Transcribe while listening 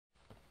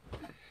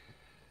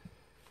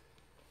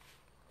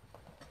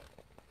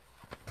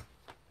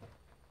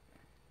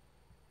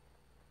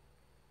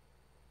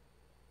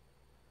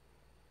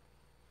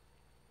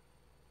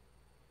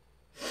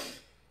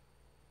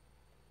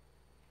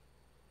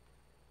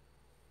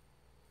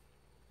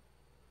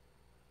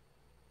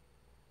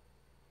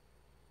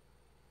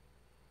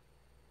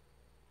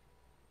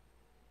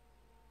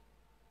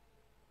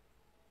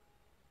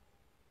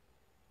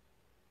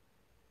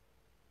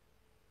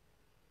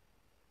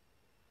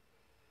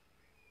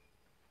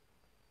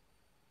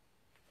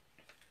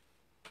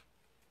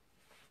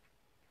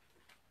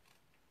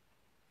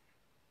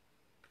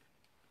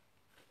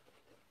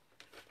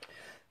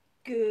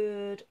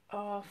Good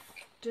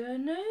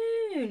afternoon,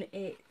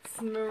 it's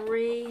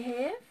Marie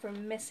here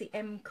from Messy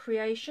M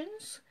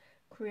Creations,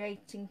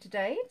 creating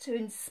today to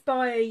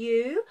inspire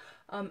you,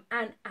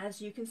 and as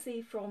you can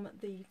see from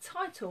the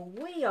title,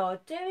 we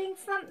are doing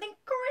something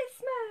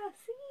Christmas,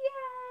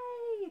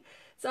 yay!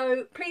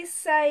 So please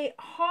say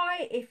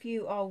hi if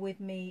you are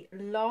with me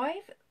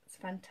live. It's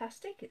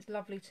fantastic, it's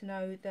lovely to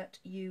know that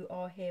you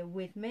are here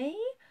with me,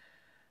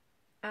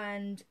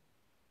 and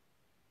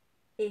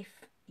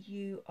if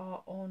you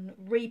are on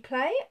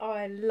replay,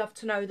 I love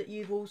to know that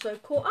you've also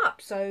caught up,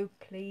 so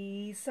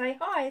please say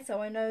hi so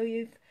I know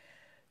you've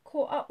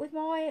caught up with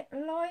my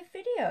live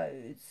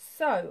videos.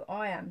 So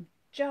I am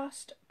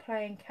just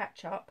playing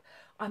catch up.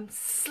 I'm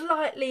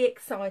slightly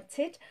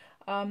excited.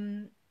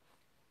 I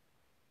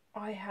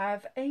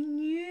have a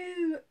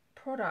new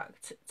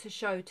product to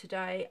show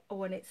today.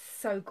 Oh, and it's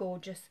so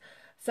gorgeous.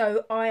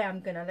 So I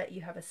am going to let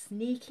you have a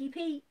sneaky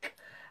peek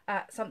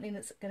at something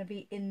that's going to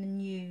be in the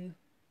new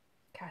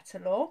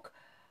catalogue,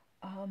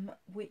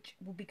 which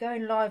will be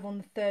going live on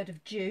the 3rd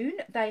of June.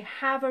 They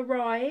have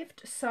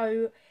arrived,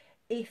 so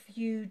if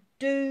you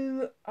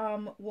do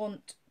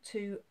want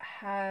to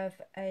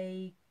have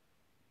a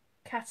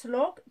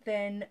catalogue,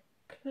 then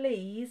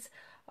please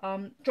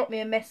drop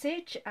me a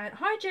message. And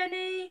hi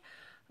Jenny,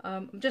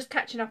 I'm just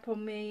catching up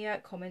on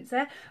my comments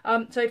there.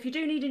 So if you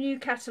do need a new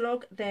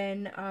catalogue,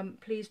 then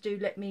please do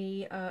let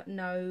me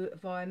know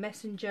via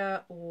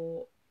Messenger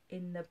or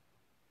in the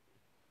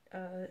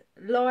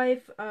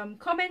live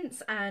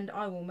comments, and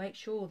I will make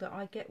sure that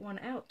I get one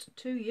out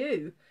to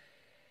you.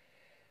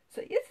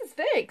 So this is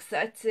very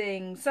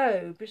exciting,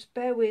 so just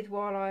bear with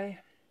while I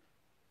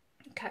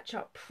catch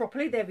up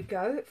properly. There we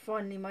go,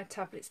 finally my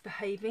tablet's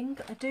behaving.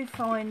 I do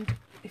find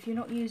if you're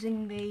not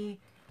using the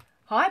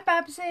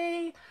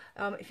Babsy,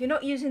 if you're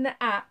not using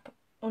the app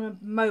on a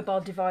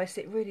mobile device,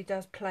 it really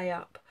does play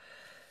up.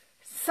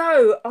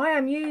 So I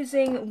am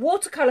using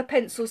watercolour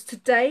pencils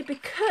today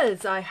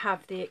because I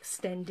have the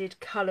extended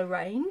colour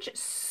range.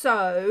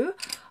 So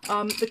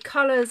the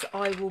colours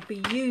I will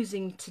be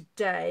using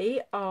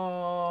today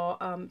are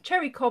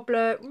Cherry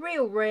Cobbler,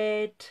 Real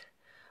Red,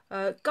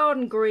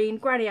 Garden Green,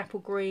 Granny Apple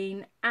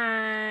Green,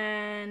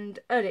 and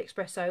Early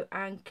Espresso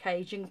and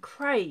Cajun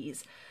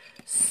Craze.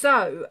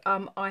 So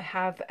I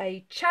have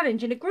a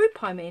challenge in a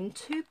group I'm in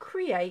to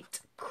create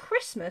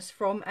Christmas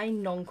from a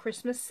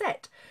non-Christmas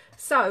set.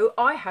 So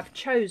I have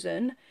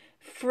chosen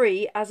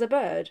Free as a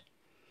Bird,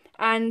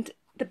 and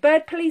the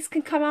bird police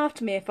can come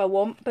after me if I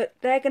want, but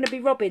they're going to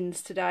be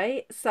robins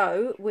today,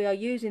 so we are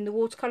using the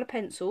watercolour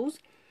pencils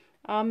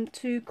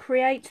to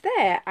create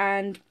there.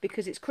 And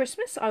because it's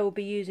Christmas, I will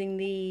be using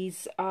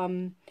these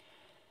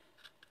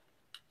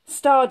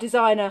Star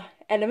Designer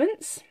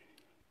elements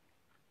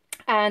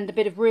and a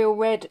bit of Real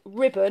Red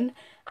ribbon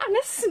and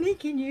a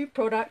sneaky new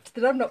product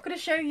that I'm not going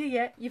to show you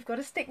yet. You've got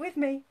to stick with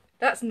me.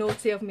 That's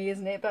naughty of me,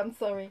 isn't it? But I'm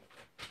sorry.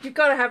 You've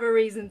got to have a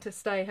reason to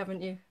stay,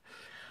 haven't you?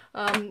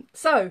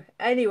 So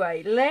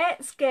anyway,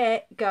 let's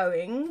get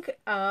going,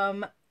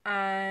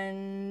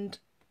 and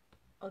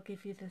I'll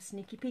give you the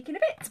sneaky peek in a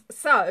bit.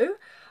 So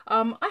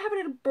I have a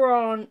little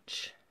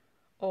branch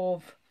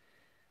of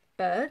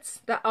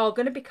birds that are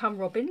going to become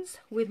robins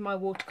with my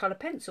watercolour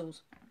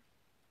pencils.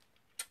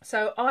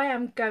 So I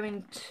am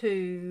going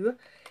to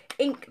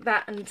ink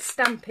that and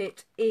stamp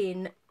it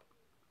in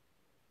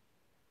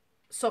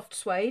soft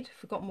suede.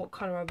 Forgotten what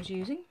colour I was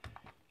using.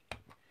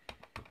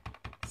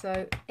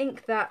 So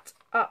ink that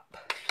up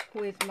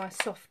with my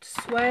soft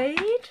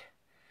suede,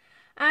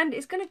 and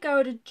it's going to go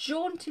at a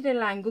jaunty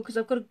little angle because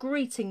I've got a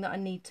greeting that I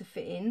need to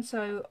fit in.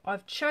 So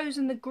I've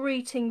chosen the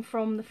greeting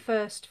from the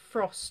first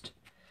Frost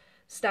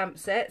stamp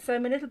set, so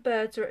my little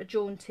birds are at a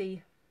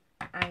jaunty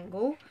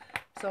angle.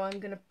 So I'm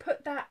going to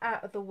put that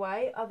out of the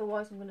way,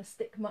 otherwise I'm going to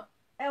stick my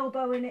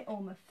elbow in it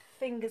or my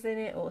fingers in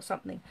it or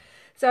something.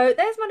 So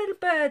there's my little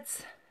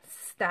birds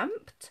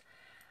stamped,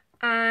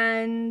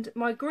 and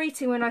my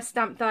greeting when I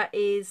stamp that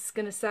is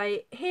going to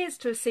say, here's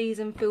to a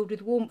season filled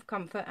with warmth,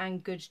 comfort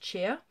and good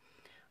cheer,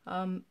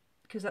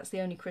 because that's the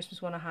only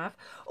Christmas one I have.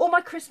 All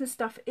my Christmas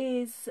stuff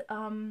is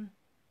oh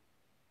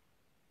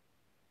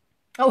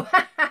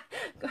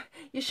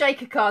your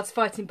shaker cards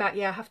fighting back.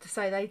 Yeah, I have to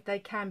say they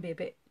can be a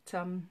bit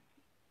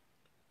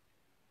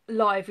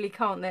lively,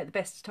 can't they, at the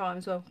best of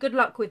times? Well, good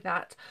luck with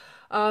that.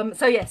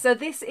 So yeah, so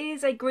this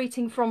is a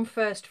greeting from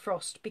First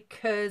Frost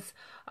because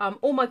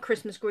all my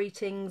Christmas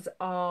greetings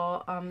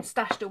are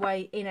stashed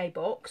away in a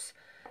box.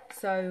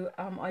 So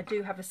I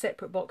do have a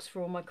separate box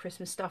for all my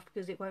Christmas stuff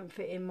because it won't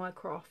fit in my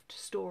craft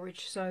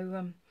storage.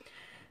 So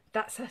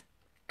that's a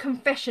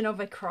confession of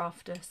a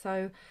crafter.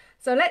 So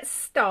let's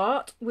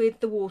start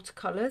with the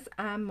watercolours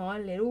and my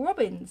little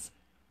robins.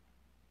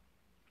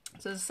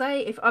 So as I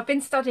say, if I've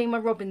been studying my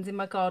robins in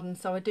my garden,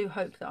 so I do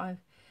hope that I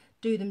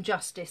do them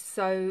justice.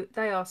 So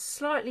they are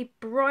slightly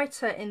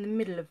brighter in the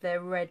middle of their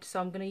red, so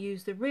I'm going to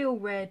use the Real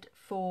Red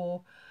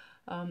for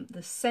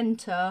the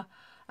centre.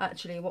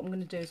 Actually, what I'm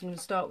going to do is I'm going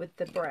to start with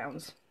the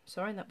browns.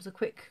 Sorry, that was a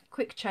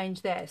quick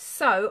change there.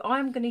 So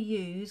I'm going to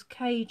use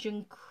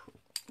Cajun...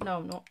 No,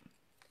 I'm not.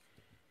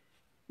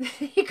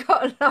 You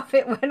gotta love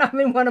it when I'm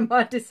in one of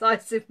my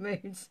decisive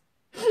moods.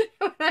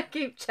 When I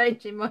keep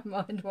changing my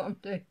mind what I'm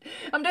doing.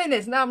 I'm doing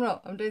this, no I'm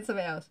not, I'm doing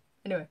something else.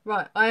 Anyway,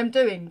 right,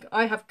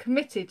 I have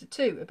committed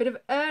to a bit of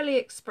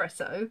early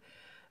espresso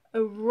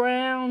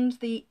around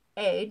the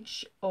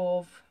edge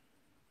of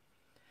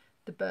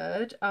the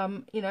bird.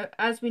 You know,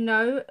 as we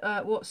know,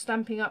 what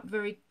Stampin' Up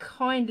very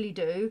kindly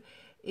do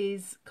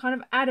is kind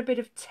of add a bit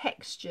of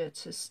texture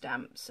to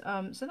stamps.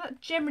 So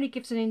that generally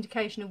gives an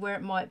indication of where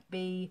it might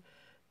be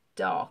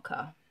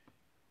darker.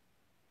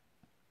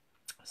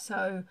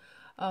 So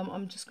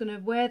I'm just going to,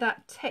 where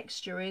that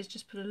texture is,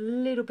 just put a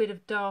little bit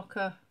of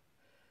darker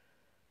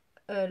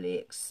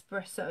early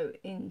espresso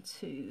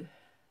into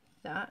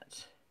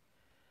that.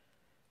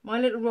 My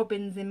little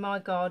robins in my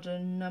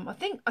garden, I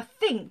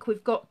think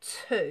we've got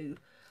two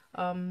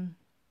out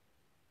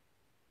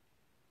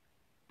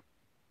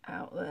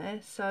there.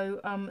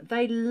 So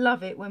they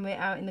love it when we're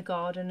out in the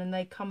garden, and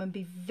they come and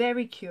be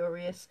very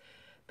curious,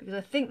 because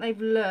I think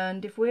they've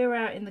learned if we're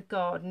out in the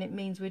garden, it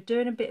means we're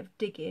doing a bit of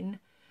digging,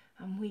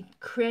 and we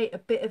create a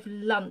bit of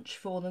lunch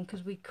for them,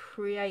 because we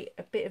create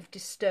a bit of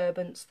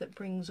disturbance that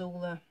brings all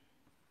the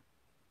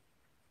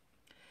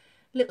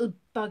little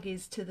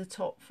buggies to the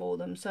top for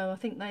them. So I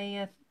think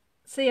they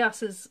see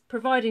us as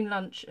providing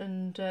lunch,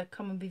 and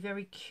come and be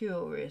very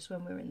curious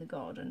when we're in the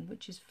garden,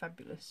 which is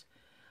fabulous.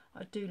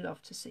 I do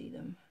love to see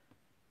them.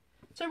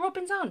 So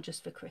robins aren't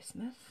just for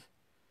Christmas,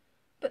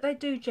 but they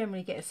do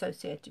generally get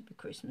associated with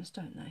Christmas,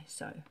 don't they?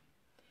 So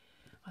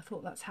I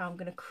thought that's how I'm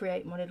going to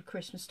create my little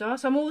Christmas star.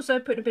 So I'm also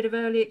putting a bit of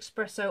early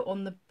espresso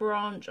on the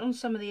branch, on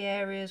some of the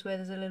areas where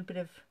there's a little bit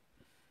of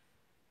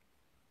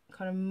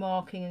kind of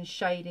marking and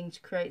shading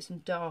to create some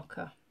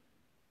darker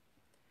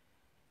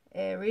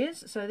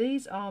areas. So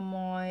these are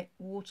my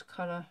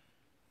watercolour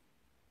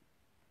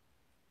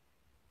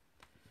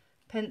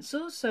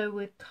pencils. So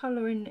we're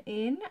colouring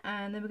in,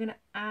 and then we're going to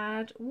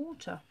add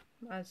water,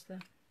 as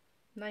the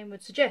name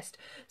would suggest.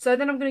 So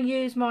then I'm going to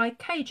use my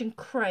Cajun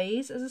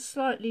Craze as a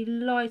slightly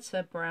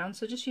lighter brown.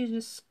 So just using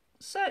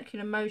a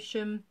circular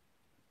motion,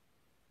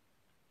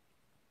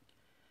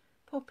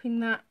 popping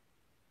that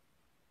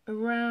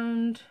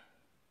around.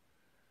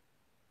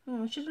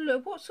 Oh, I should have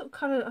looked. What sort of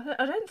colour?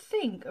 I don't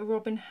think a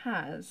robin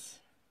has.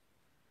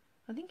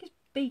 I think his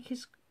beak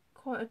is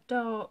quite a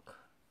dark.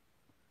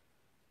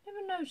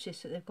 Never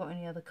noticed that they've got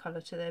any other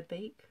colour to their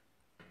beak.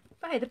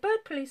 But hey, the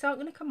bird police aren't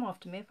going to come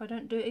after me if I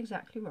don't do it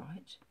exactly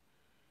right.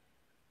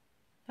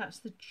 That's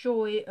the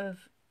joy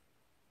of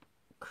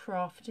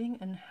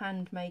crafting and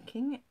hand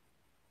making.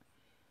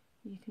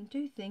 You can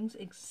do things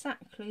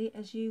exactly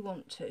as you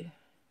want to.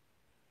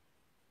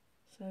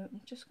 So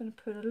I'm just going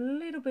to put a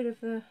little bit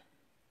of the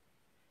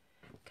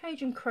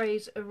Cajun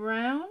Craze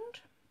around,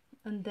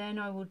 and then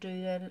I will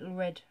do their little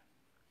red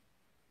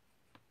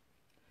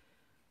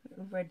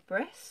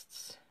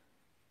breasts.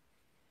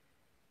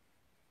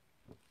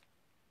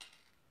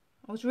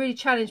 I was really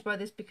challenged by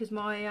this, because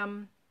my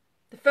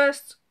the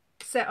first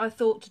set I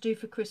thought to do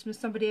for Christmas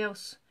somebody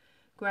else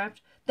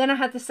grabbed. Then I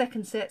had the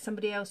second set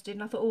somebody else did,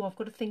 and I thought, oh, I've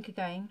got to think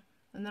again.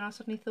 And then I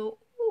suddenly thought,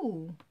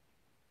 oh,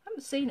 I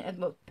haven't seen it.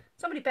 Well,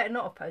 somebody better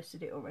not have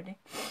posted it already.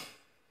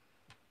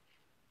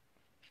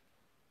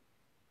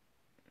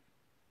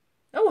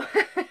 Oh,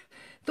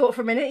 thought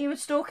for a minute you were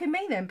stalking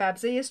me then,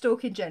 Babsy. You're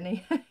stalking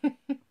Jenny.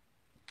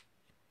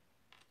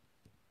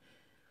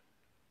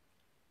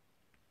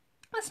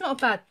 That's not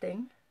a bad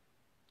thing.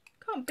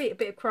 Can't beat a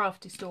bit of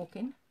crafty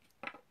stalking.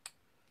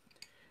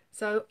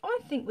 So I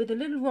think with the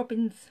little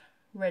robin's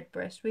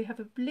redbreast, we have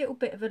a little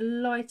bit of a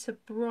lighter,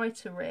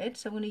 brighter red.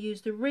 So I'm going to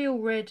use the real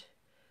red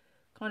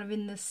kind of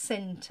in the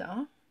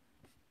centre.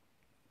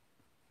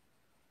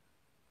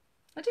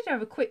 I did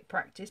have a quick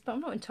practice, but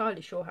I'm not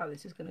entirely sure how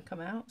this is going to come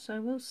out, so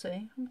we'll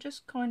see. I'm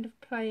just kind of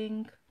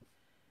putting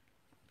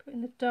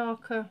the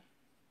darker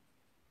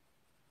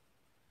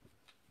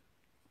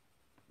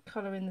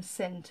colour in the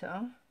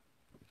centre.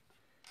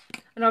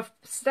 And I've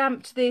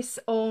stamped this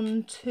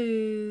onto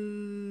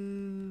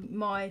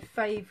my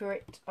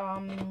favourite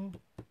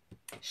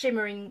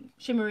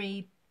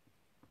shimmery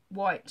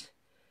white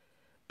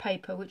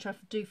paper, which I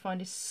do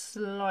find is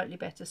slightly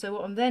better. So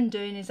what I'm then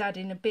doing is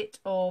adding a bit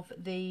of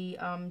the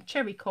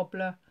cherry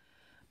cobbler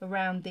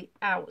around the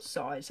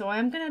outside. So I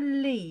am going to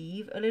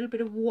leave a little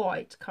bit of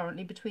white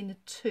currently between the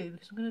two,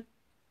 because I'm going to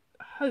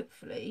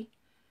hopefully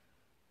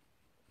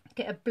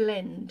get a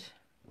blend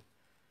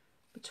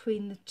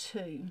between the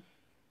two.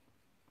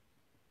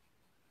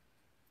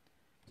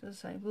 So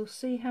as I say, we'll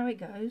see how it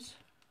goes.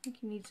 I think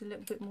he needs a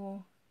little bit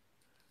more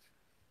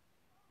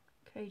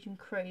Cajun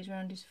Craze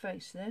around his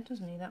face there,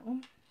 doesn't he, that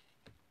one?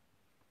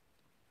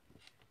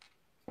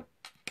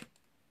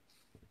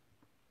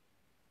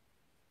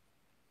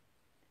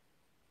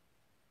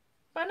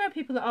 But I know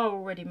people that are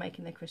already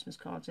making their Christmas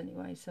cards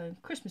anyway, so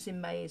Christmas in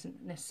May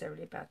isn't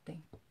necessarily a bad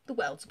thing. The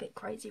world's a bit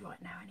crazy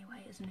right now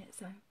anyway, isn't it?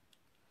 So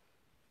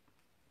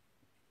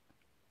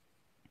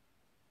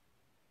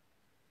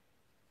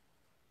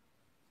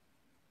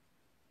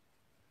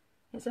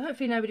yeah, so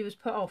hopefully nobody was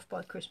put off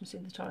by Christmas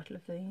in the title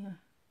of the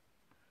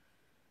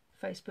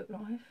Facebook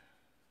Live.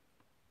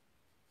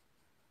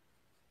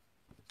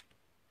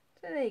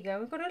 So there you go,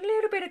 we've got a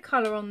little bit of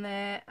colour on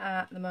there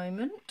at the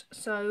moment.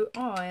 So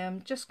I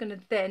am just going to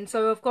then,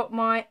 so I've got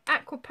my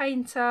aqua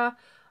painter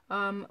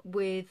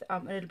with a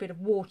little bit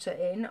of water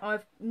in.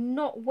 I've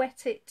not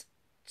wet it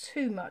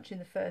too much in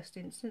the first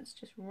instance,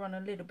 just run a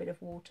little bit of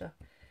water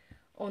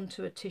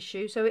onto a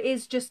tissue. So it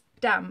is just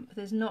damp,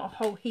 there's not a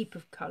whole heap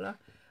of colour.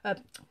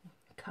 That'll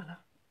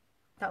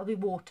be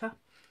water.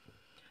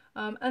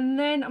 And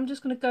then I'm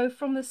just going to go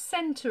from the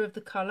centre of the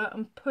colour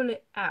and pull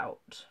it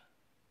out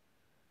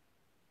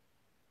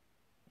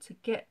to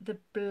get the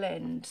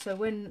blend. So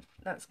when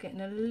that's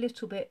getting a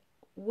little bit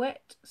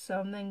wet, so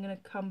I'm then going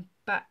to come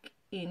back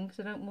in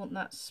because I don't want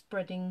that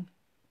spreading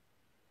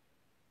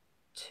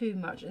too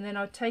much, and then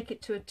I'll take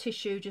it to a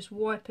tissue, just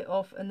wipe it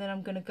off, and then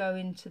I'm going to go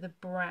into the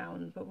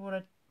brown. But what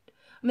I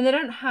mean, they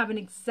don't have an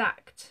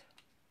exact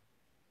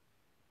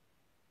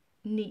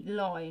neat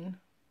line,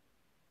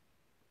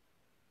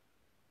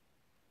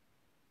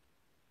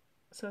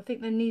 so I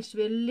think there needs to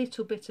be a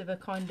little bit of a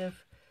kind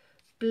of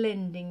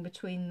blending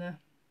between the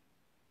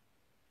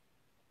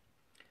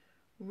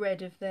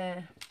red of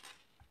their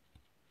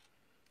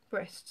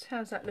breasts.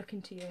 How's that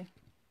looking to you?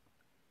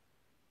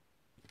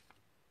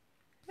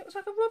 Looks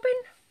like a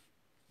robin.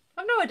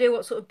 I've no idea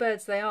what sort of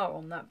birds they are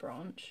on that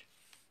branch,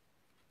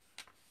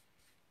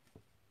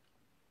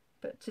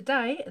 but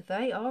today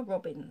they are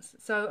robins.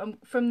 So I'm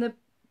from the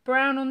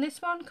brown on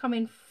this one,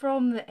 coming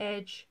from the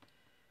edge,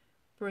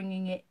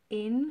 bringing it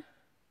in.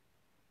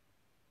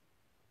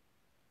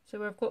 So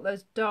where I've got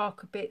those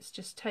darker bits,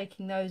 just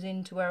taking those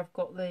into where I've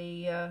got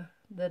the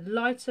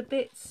lighter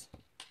bits.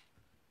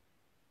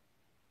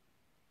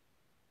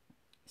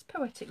 It's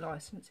poetic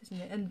license, isn't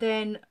it? And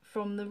then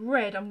from the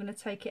red, I'm going to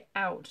take it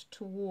out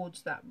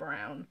towards that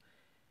brown.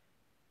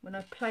 When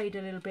I played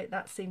a little bit,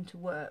 that seemed to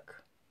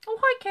work. Oh,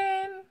 hi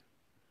Kim!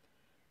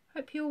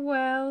 Hope you're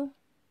well.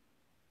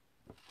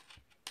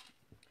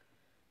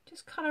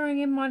 Just colouring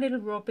in my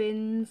little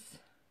robins.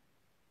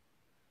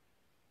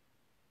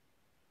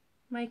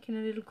 Making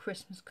a little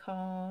Christmas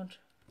card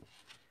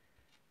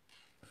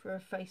for a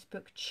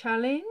Facebook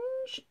challenge.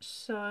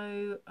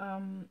 So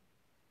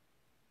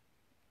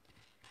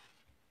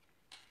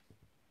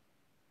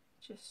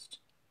just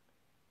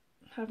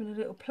having a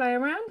little play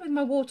around with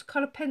my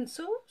watercolour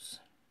pencils,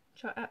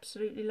 which I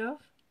absolutely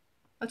love.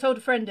 I told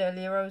a friend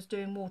earlier I was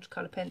doing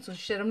watercolour pencils.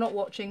 She said, I'm not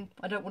watching,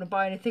 I don't want to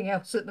buy anything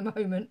else at the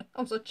moment.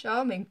 I was so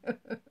charming.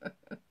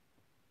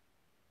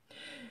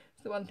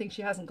 The one thing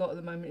she hasn't got at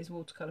the moment is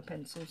watercolour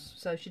pencils,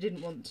 so she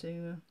didn't want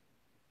to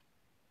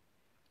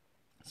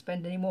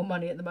spend any more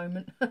money at the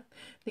moment. I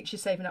think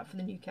she's saving up for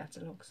the new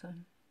catalogue, so.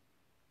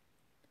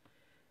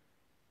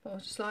 But I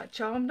was just like,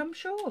 charmed, I'm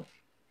sure.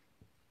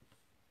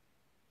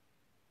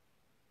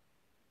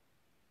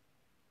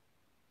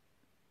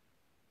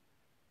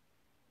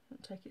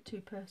 Don't take it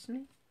too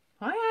personally.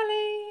 Hi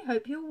Ali,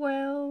 hope you're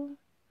well.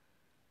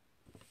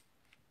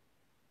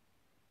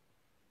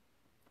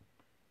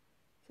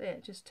 So yeah,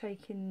 just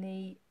taking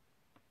the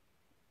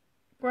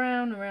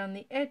brown around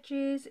the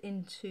edges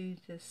into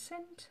the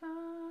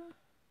centre.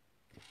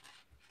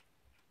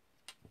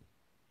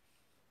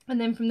 And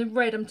then from the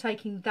red, I'm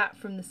taking that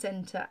from the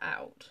centre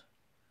out.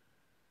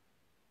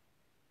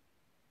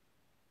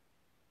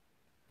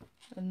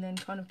 And then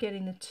kind of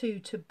getting the two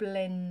to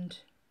blend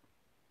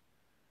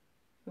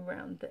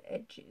around the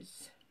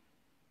edges.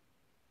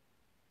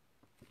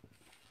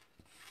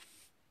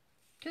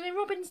 Because the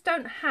robins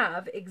don't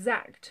have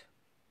exact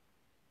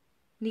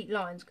neat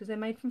lines because they're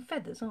made from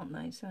feathers, aren't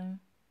they? So,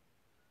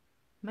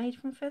 made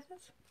from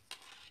feathers?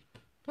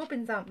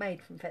 Robins aren't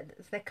made from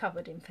feathers, they're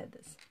covered in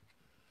feathers.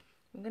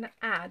 I'm going to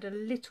add a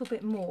little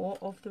bit more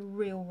of the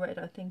real red,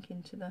 I think,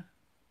 into the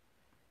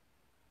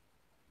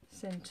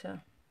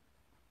centre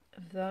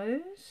of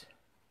those.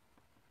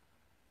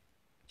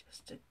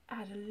 Just to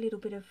add a little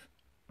bit of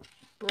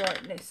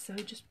brightness, so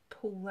just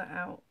pull that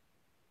out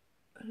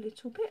a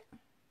little bit.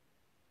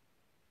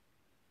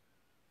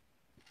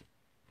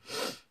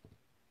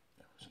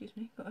 Excuse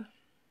me, got a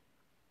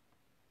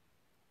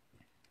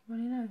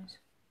runny nose.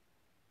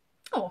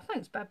 Oh,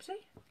 thanks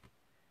Babsy.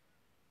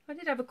 I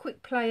did have a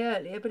quick play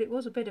earlier, but it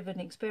was a bit of an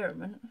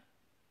experiment.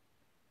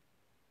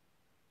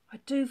 I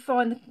do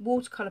find the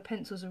watercolour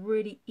pencils are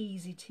really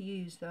easy to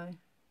use though.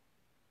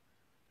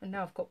 And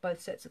now I've got both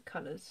sets of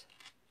colours.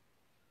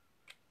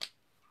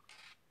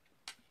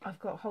 I've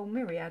got a whole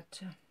myriad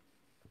to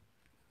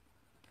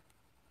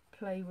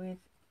play with.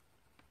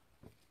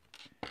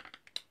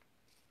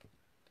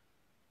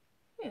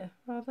 Yeah,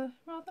 rather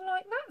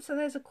like that. So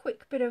there's a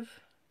quick bit of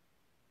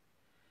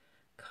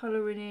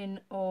colouring in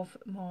of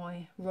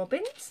my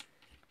robins.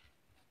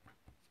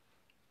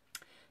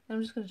 And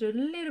I'm just going to do a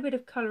little bit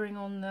of colouring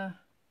on the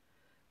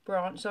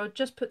branch. So I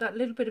just put that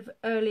little bit of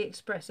early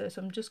espresso,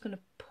 so I'm just going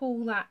to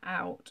pull that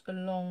out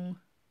along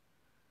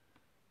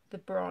the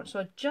branch.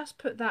 So I just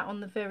put that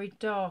on the very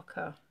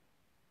darker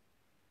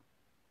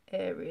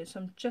areas.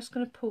 So I'm just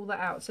going to pull that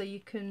out so you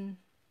can,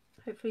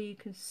 hopefully you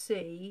can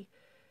see,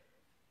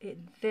 it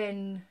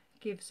then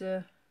gives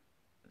a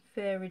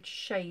varied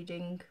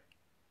shading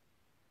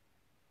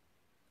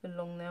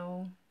along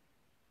there.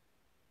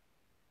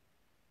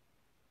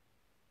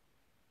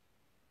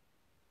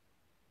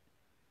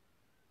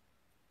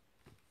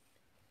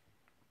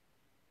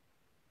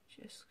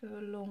 Just go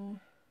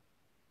along.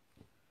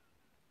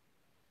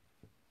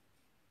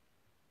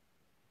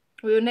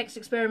 Well, your next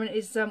experiment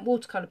is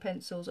watercolour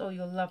pencils. Oh,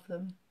 you'll love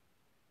them.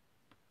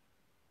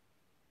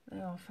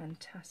 They are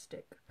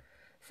fantastic.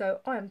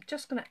 So I'm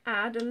just going to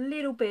add a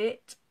little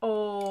bit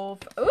of,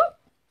 oh,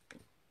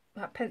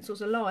 that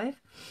pencil's alive,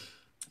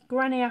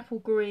 Granny Apple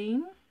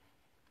Green.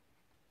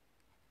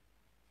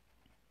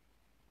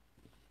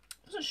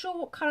 Wasn't sure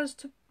what colours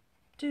to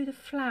do the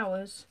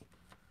flowers.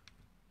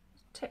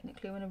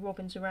 Technically, when a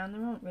robin's around,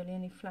 there aren't really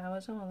any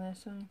flowers, are there?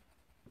 So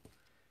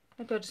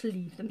maybe I'll just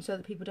leave them so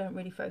that people don't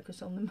really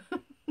focus on them.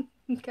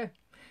 Okay.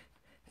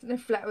 There's no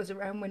flowers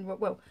around when,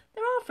 well,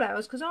 there are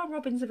flowers because our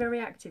robins are very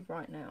active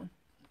right now.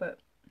 But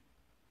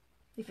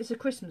if it's a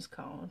Christmas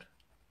card,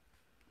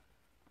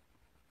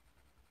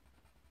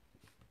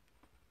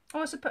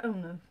 oh, I suppose, oh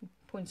no,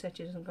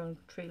 poinsettia doesn't go on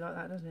a tree like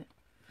that, does it?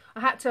 I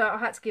had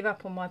to give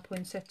up on my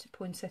poinsettia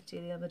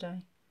the other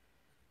day.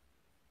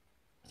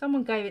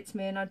 Someone gave it to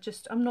me and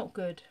I'm not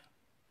good.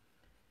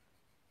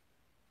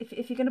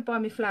 If you're going to buy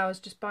me flowers,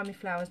 just buy me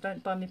flowers,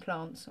 don't buy me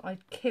plants. I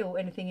kill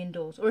anything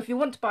indoors. Or if you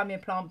want to buy me a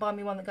plant, buy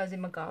me one that goes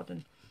in my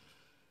garden.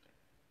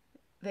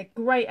 They're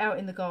great out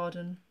in the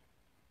garden.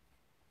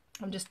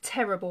 I'm just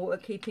terrible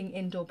at keeping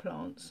indoor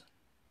plants.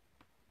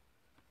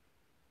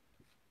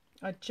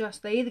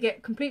 They either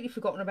get completely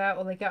forgotten about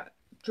or they get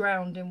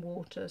drowned in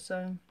water,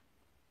 so.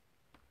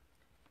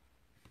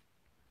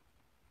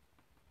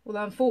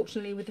 Although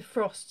unfortunately with the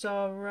frosts,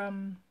 our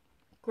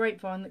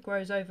grapevine that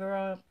grows over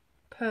our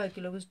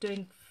pergola was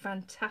doing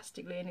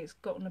fantastically, and it's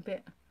gotten a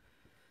bit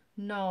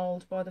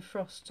gnarled by the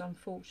frosts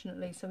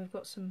unfortunately, so we've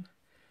got some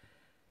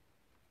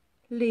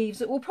leaves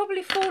that will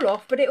probably fall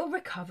off, but it'll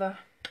recover.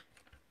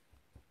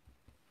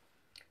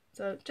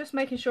 So just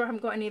making sure I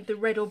haven't got any of the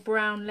red or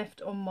brown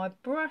left on my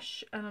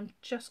brush, and I'm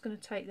just going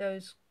to take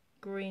those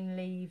green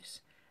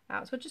leaves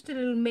out. So I just did a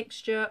little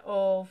mixture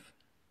of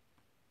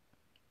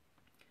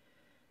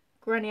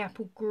Granny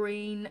Apple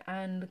Green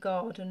and the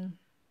Garden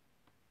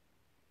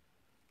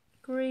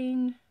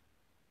Green.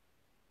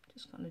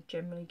 Just kind of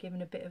generally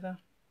giving a bit of a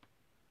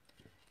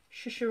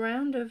shush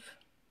around of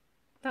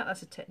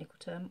that's a technical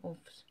term, of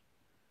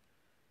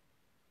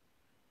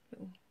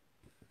little.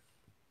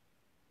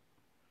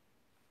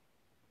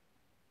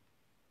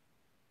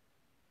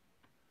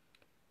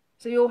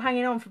 So you're all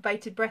hanging on for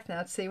bated breath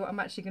now to see what I'm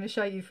actually going to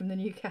show you from the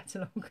new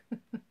catalogue.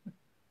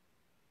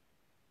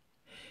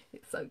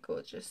 It's so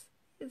gorgeous.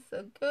 It's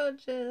so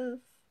gorgeous.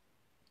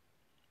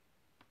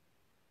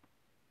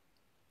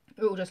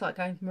 We're all just like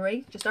going,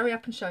 Marie, just hurry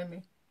up and show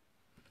me.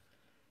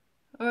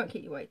 I won't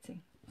keep you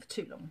waiting for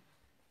too long.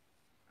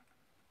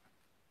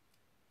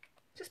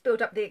 Just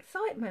build up the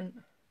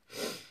excitement.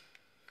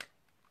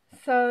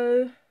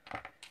 So,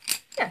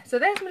 yeah, so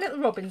there's my little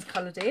robins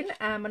coloured in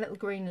and my little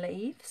green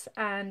leaves.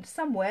 And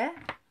somewhere,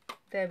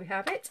 there we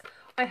have it,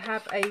 I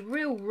have a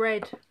real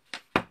red.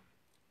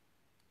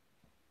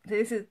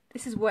 This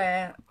is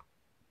where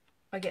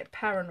I get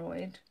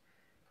paranoid,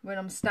 when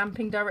I'm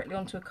stamping directly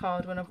onto a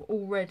card when I've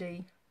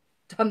already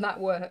done that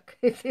work.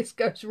 If this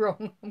goes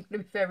wrong, I'm going to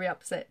be very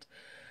upset.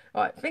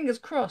 Right, fingers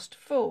crossed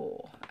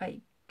for a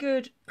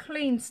good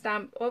clean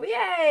stamp. Oh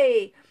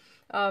yay!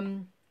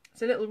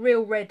 It's a little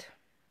real red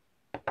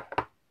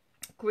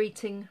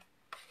greeting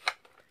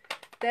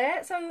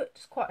there. So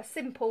just quite a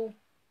simple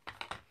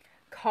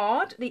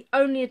card. The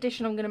only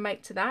addition I'm going to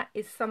make to that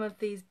is some of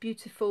these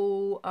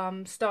beautiful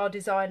Star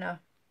Designer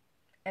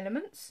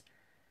elements.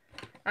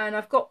 And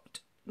I've got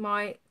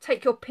my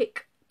Take Your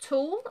Pick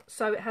tool,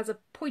 so it has a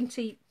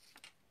pointy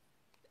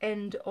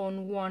end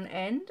on one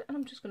end, and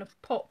I'm just going to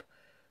pop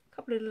a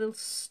couple of little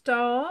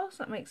stars.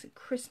 That makes it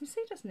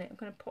Christmassy, doesn't it? I'm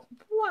going to pop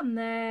one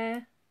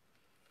there,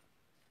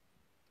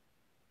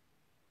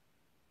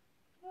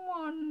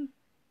 one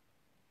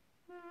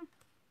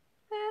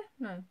there,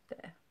 no,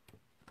 there,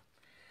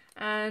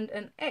 and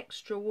an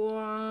extra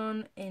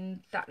one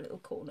in that little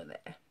corner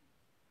there.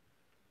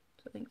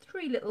 So I think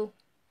 3 little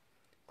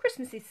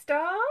Christmassy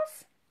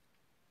stars.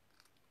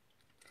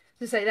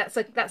 To say that's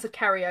a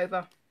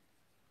carryover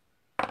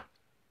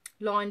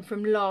line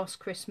from last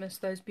Christmas,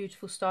 those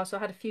beautiful stars. So I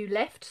had a few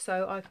left,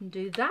 so I can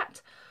do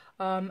that.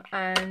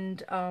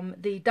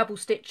 The double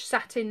stitch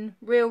satin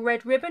real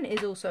red ribbon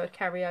is also a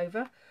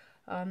carryover.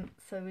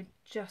 So we're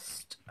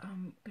just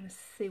going to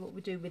see what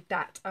we do with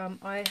that.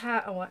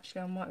 Oh,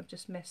 actually, I might have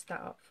just messed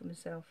that up for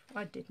myself.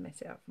 I did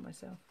mess it up for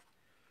myself.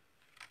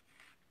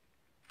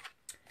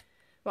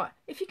 Right,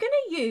 if you're going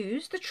to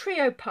use the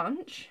trio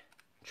punch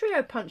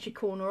your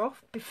corner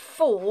off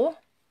before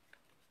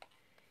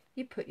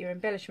you put your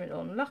embellishment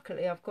on.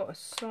 Luckily, I've got a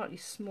slightly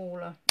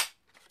smaller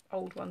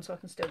old one, so I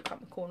can still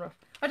cut my corner off.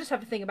 I just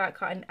have a thing about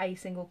cutting a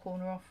single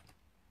corner off.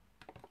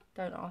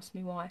 Don't ask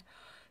me why.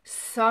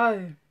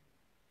 So,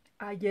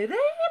 are you ready?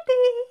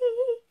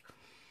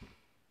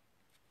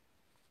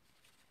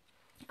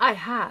 I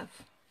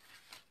have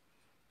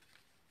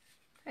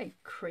a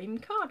cream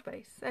card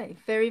base,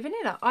 very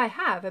vanilla. I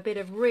have a bit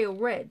of real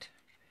red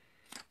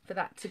for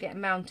that to get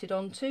mounted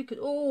onto. Cause,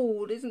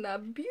 oh, isn't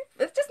that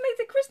beautiful? It just makes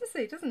it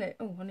Christmassy, doesn't it?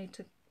 Oh, I need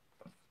to.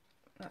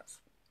 That's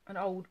an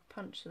old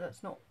punch, so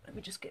that's not, let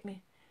me just get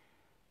me,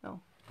 oh,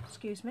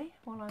 excuse me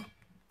while I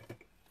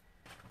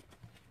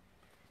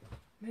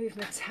move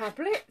my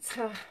tablet.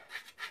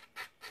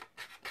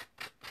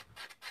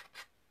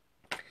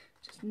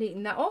 Just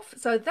neaten that off.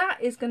 So that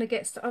is going to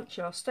get,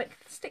 actually I'll stick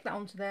that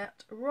onto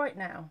that right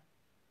now.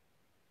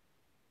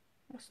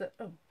 What's that?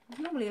 Oh,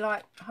 normally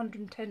like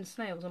 110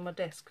 snails on my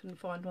desk, couldn't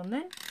find one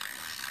then.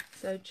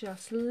 So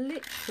just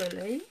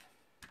literally,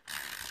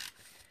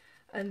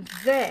 and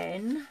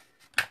then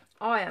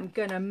I am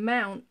going to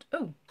mount,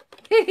 oh,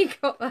 he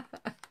got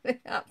that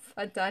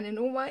upside down in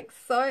all my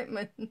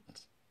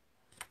excitement.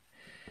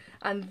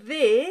 And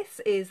this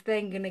is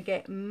then going to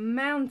get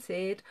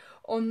mounted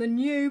on the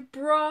new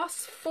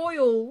brass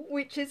foil,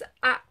 which is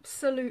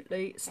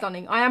absolutely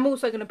stunning. I am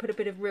also going to put a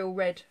bit of real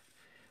red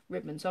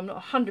ribbon, so I'm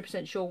not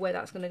 100% sure where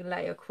that's going to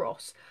lay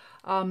across.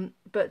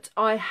 But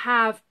I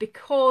have,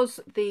 because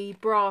the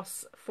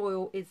brass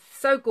foil is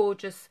so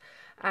gorgeous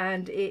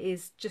and it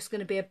is just going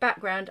to be a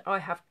background, I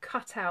have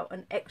cut out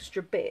an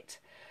extra bit.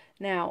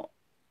 Now,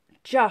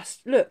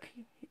 just look,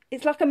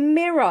 it's like a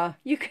mirror.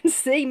 You can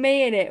see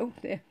me in it. Oh,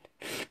 dear.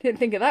 Didn't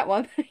think of that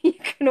one. You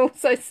can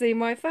also see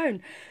my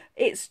phone.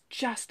 It's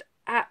just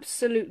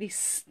absolutely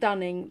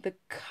stunning. The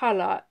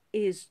colour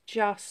is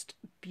just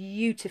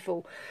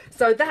beautiful.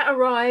 So that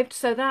arrived.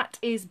 So that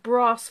is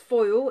brass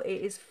foil. It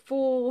is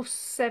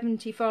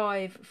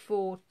 £4.75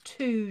 for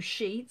 2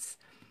 sheets.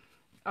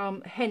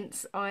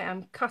 Hence I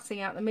am cutting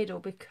out the middle,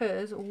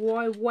 because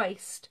why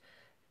waste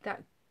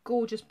that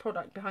gorgeous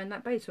product behind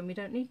that base when we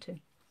don't need to?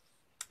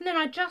 And then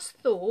I just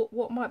thought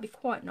what might be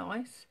quite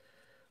nice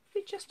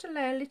would be just to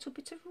lay a little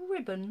bit of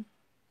ribbon.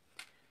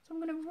 So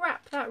I'm going to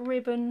wrap that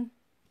ribbon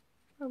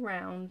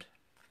around.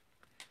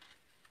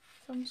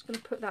 So I'm just going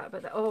to put that,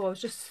 but oh, I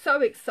was just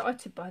so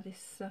excited by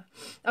this.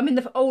 I mean,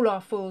 all our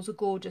foils are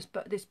gorgeous,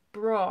 but this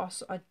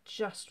brass, I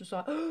just was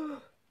like,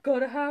 oh,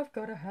 gotta have.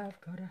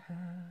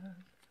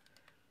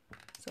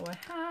 So I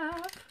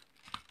have,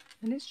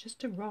 and it's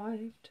just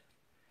arrived,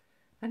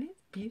 and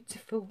it's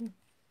beautiful.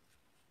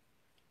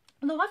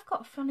 Although I've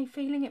got a funny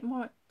feeling it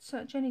might,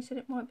 Jenny said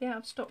it might be out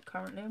of stock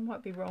currently. I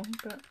might be wrong,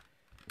 but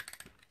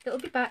it'll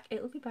be back,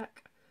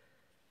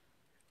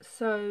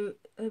 So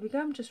there we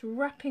go. I'm just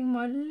wrapping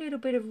my little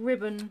bit of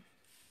ribbon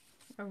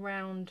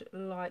around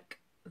like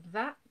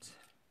that.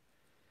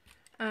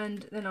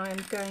 And then I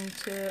am going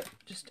to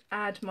just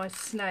add my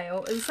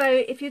snail. And so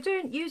if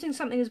you're using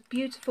something as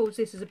beautiful as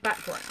this as a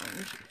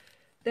background,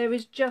 there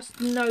is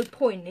just no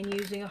point in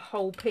using a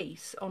whole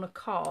piece on a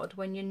card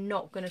when you're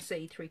not going to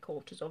see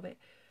 3/4 of it.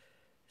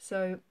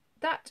 So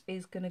that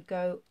is going to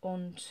go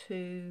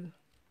onto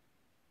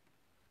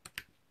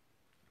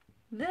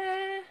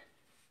there,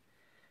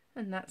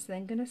 and that's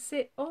then going to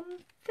sit on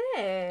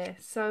there.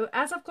 So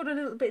as I've got a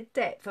little bit of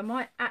depth, I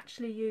might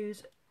actually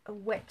use a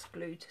wet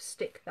glue to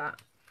stick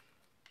that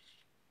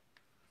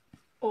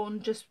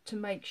on, just to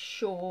make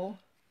sure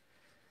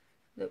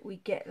that we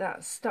get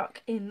that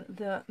stuck in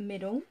the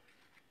middle.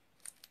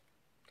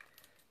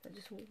 So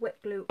just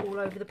wet glue all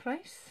over the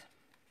place.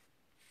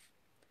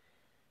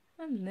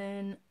 And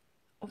then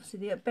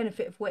obviously the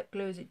benefit of wet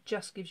glue is it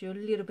just gives you a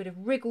little bit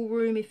of wriggle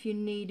room if you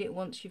need it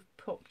once you've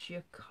popped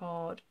your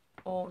card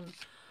on.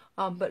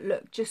 But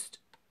look, just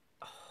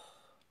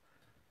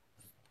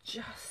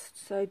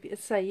so,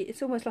 say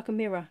it's almost like a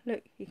mirror.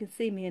 Look, you can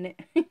see me in it.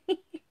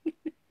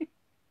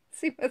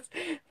 See,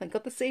 thank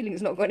God the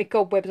ceiling's not got any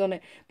cobwebs on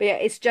it. But yeah,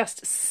 it's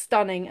just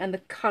stunning, and the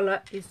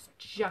colour is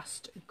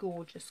just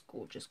gorgeous,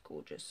 gorgeous,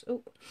 gorgeous.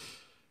 Oh,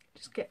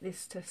 just get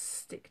this to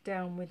stick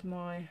down with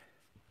my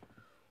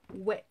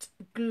wet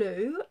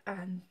glue,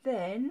 and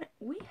then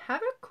we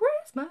have a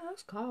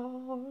Christmas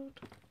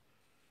card.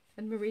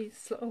 And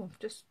Marie's, oh,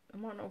 I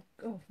might not,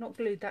 oh, not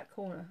glued that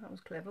corner. That was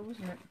clever,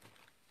 wasn't it?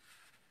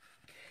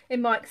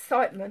 In my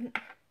excitement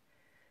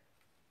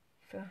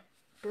for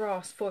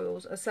brass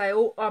foils, I say,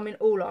 all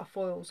our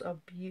foils are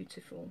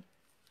beautiful,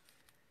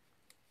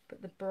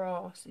 but the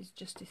brass is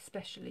just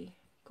especially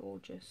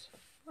gorgeous.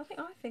 I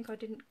think I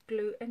didn't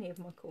glue any of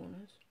my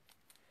corners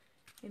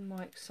in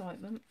my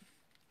excitement.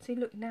 See,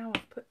 look, now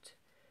I've put,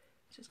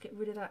 just get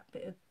rid of that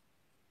bit of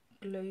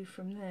glue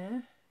from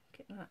there.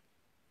 Get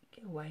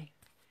away.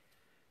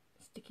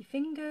 Sticky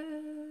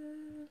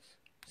fingers.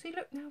 See,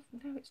 look, now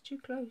it's too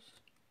close.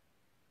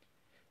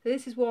 So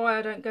this is why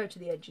I don't go to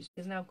the edges,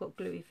 because now I've got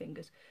gluey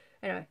fingers.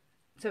 Anyway,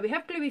 so we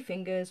have gluey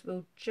fingers.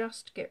 We'll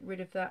just get rid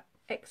of that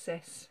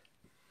excess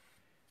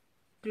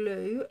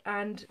glue,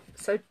 and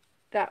so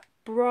that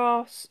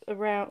brass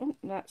around, oh,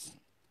 that's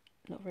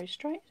not very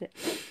straight, is it?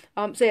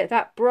 So yeah,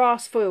 that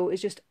brass foil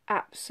is just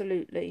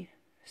absolutely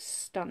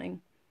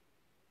stunning,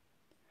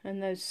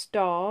 and those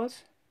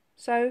stars.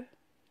 So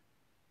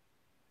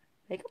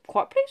they got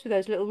quite pleased with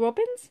those little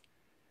robins.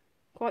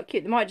 Quite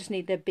cute. They might just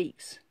need their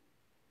beaks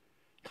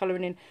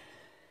colouring in.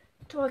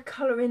 Do I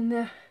colour in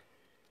the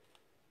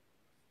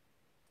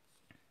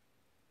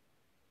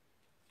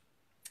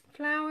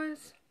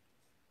flowers?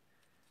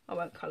 I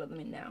won't colour them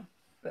in now,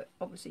 but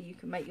obviously you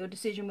can make your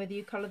decision whether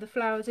you colour the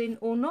flowers in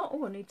or not.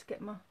 Oh, I need to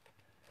get my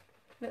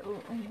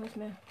little, oh, where's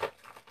my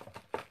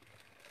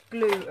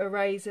glue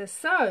eraser.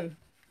 So,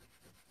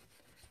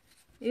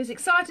 you're as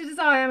excited as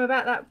I am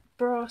about that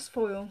brass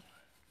foil.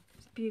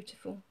 It's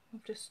beautiful.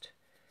 I've just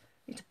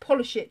need to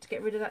polish it to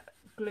get rid of that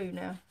glue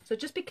now. So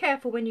just be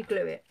careful when you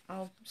glue it.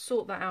 I'll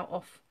sort that out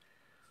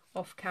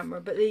off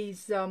camera. But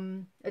these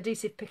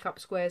adhesive pickup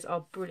squares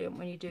are brilliant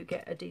when you do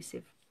get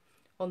adhesive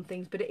on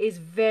things. But it is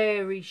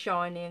very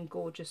shiny and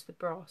gorgeous, the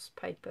brass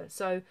paper.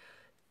 So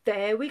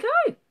there we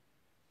go.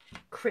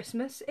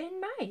 Christmas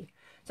in May.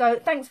 So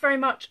thanks very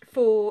much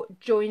for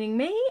joining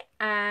me,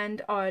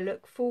 and I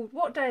look forward.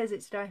 What day is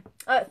it today?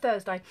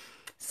 Thursday.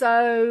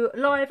 So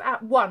live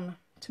at 1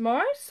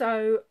 tomorrow.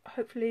 So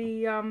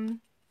hopefully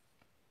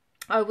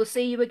I will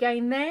see you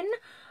again then.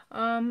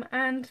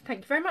 And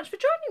thank you very much for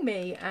joining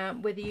me,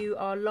 whether you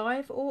are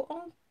live or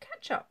on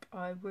catch up.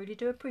 I really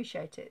do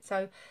appreciate it.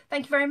 So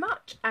thank you very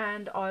much,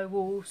 and I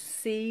will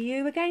see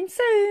you again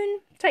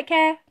soon. Take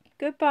care.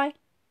 Goodbye.